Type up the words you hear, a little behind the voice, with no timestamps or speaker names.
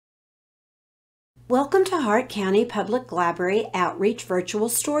Welcome to Hart County Public Library Outreach Virtual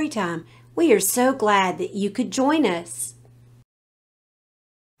Storytime. We are so glad that you could join us.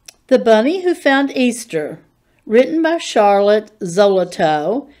 The Bunny Who Found Easter, written by Charlotte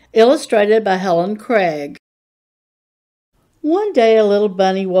Zolotow, illustrated by Helen Craig. One day a little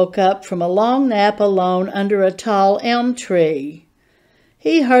bunny woke up from a long nap alone under a tall elm tree.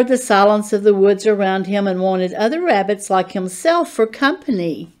 He heard the silence of the woods around him and wanted other rabbits like himself for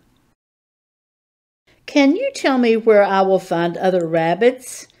company. "Can you tell me where I will find other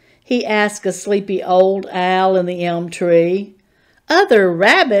rabbits?" he asked a sleepy old owl in the elm tree. "Other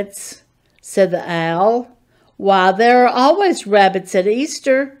rabbits?" said the owl. "Why, there are always rabbits at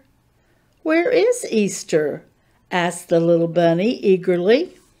Easter." "Where is Easter?" asked the little bunny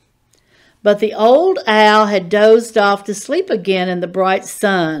eagerly. But the old owl had dozed off to sleep again in the bright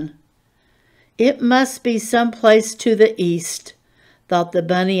sun. "It must be some place to the east," thought the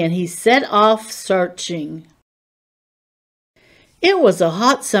bunny, and he set off searching. It was a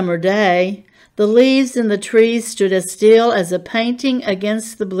hot summer day. The leaves in the trees stood as still as a painting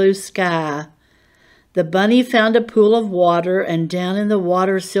against the blue sky. The bunny found a pool of water, and down in the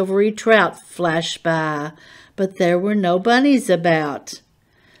water silvery trout flashed by, but there were no bunnies about.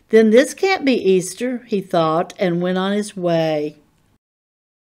 "Then this can't be Easter," he thought, and went on his way.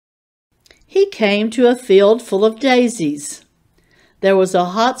 He came to a field full of daisies. There was a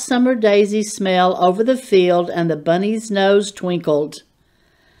hot summer daisy smell over the field, and the bunny's nose twinkled.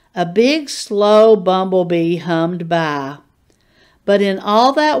 A big, slow bumblebee hummed by. But in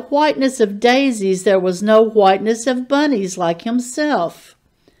all that whiteness of daisies, there was no whiteness of bunnies like himself.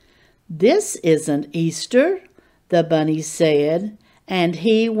 "This isn't Easter," the bunny said, and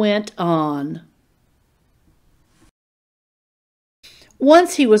he went on.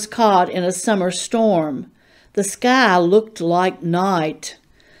 Once he was caught in a summer storm. The sky looked like night.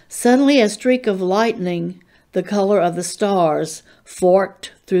 Suddenly a streak of lightning, the color of the stars,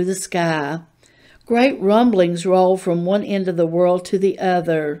 forked through the sky. Great rumblings rolled from one end of the world to the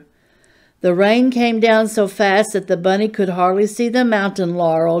other. The rain came down so fast that the bunny could hardly see the mountain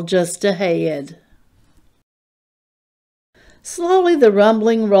laurel just ahead. Slowly the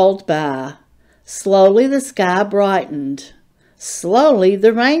rumbling rolled by. Slowly the sky brightened. Slowly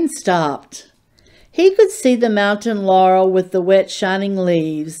the rain stopped. He could see the mountain laurel with the wet shining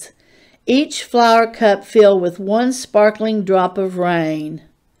leaves, each flower cup filled with one sparkling drop of rain.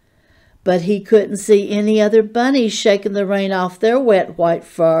 But he couldn't see any other bunnies shaking the rain off their wet white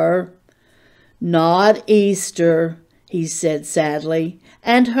fur. "Not Easter," he said sadly,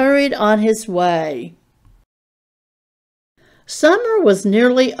 and hurried on his way. Summer was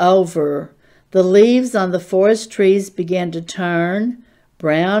nearly over. The leaves on the forest trees began to turn,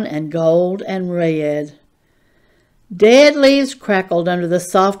 brown and gold and red. Dead leaves crackled under the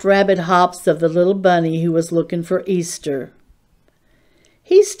soft rabbit hops of the little bunny who was looking for Easter.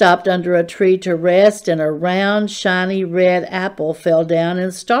 He stopped under a tree to rest, and a round, shiny red apple fell down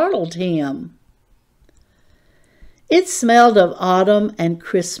and startled him. It smelled of autumn and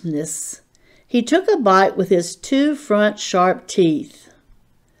crispness. He took a bite with his two front sharp teeth.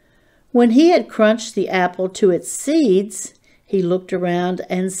 When he had crunched the apple to its seeds, he looked around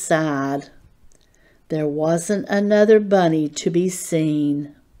and sighed. There wasn't another bunny to be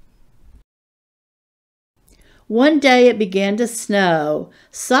seen. One day it began to snow.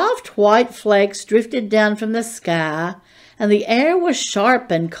 Soft white flakes drifted down from the sky, and the air was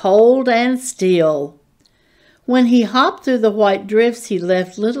sharp and cold and still. When he hopped through the white drifts, he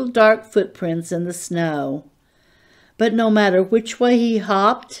left little dark footprints in the snow. But no matter which way he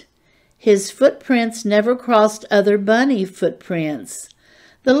hopped, his footprints never crossed other bunny footprints.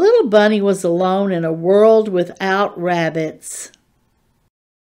 The little bunny was alone in a world without rabbits.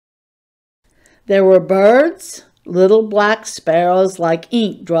 There were birds, little black sparrows like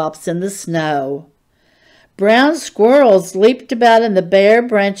ink drops in the snow. Brown squirrels leaped about in the bare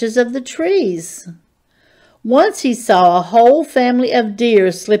branches of the trees. Once he saw a whole family of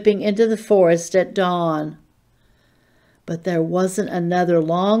deer slipping into the forest at dawn. But there wasn't another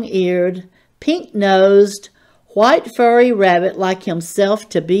long-eared, pink-nosed, white furry rabbit like himself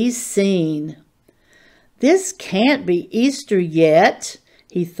to be seen. "This can't be Easter yet,"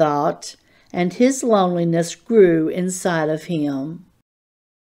 he thought, and his loneliness grew inside of him.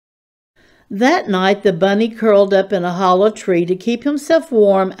 That night the bunny curled up in a hollow tree to keep himself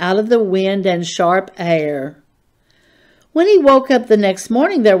warm out of the wind and sharp air. When he woke up the next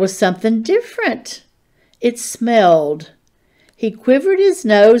morning, there was something different. It smelled. He quivered his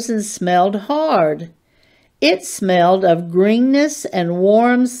nose and smelled hard. It smelled of greenness and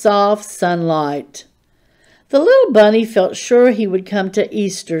warm, soft sunlight. The little bunny felt sure he would come to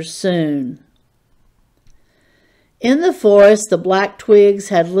Easter soon. In the forest, the black twigs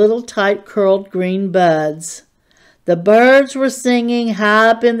had little tight-curled green buds. The birds were singing high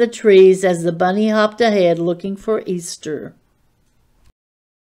up in the trees as the bunny hopped ahead looking for Easter.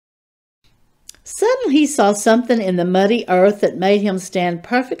 Suddenly he saw something in the muddy earth that made him stand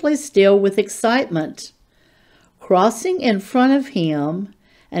perfectly still with excitement. Crossing in front of him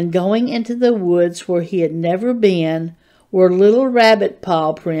and going into the woods where he had never been were little rabbit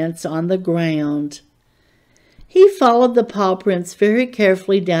paw prints on the ground. He followed the paw prints very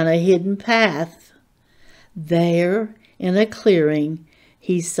carefully down a hidden path. There, in a clearing,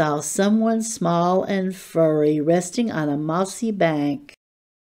 he saw someone small and furry resting on a mossy bank.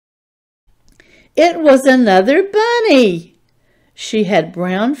 It was another bunny. She had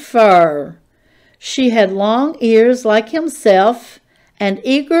brown fur. She had long ears like himself and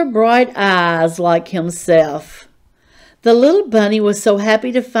eager bright eyes like himself. The little bunny was so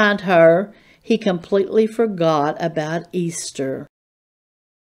happy to find her, he completely forgot about Easter.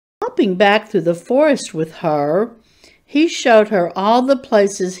 Hopping back through the forest with her, he showed her all the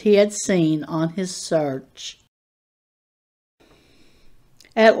places he had seen on his search.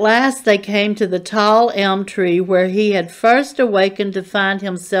 At last they came to the tall elm tree where he had first awakened to find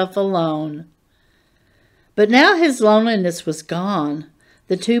himself alone. But now his loneliness was gone.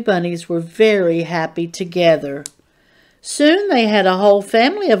 The two bunnies were very happy together. Soon they had a whole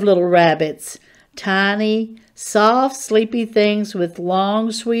family of little rabbits, tiny, soft, sleepy things with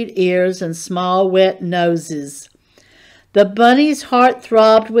long, sweet ears and small, wet noses. The bunny's heart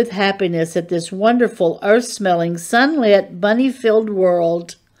throbbed with happiness at this wonderful, earth-smelling, sunlit, bunny-filled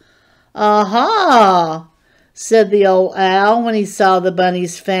world. "Aha!" said the old owl when he saw the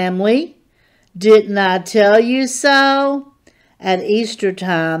bunny's family. "Didn't I tell you so? At Easter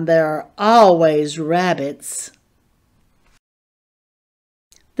time there are always rabbits."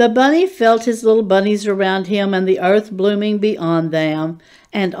 The bunny felt his little bunnies around him and the earth blooming beyond them,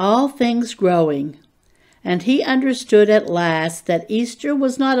 and all things growing. And he understood at last that Easter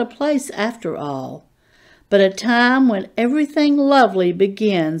was not a place after all, but a time when everything lovely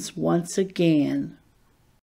begins once again.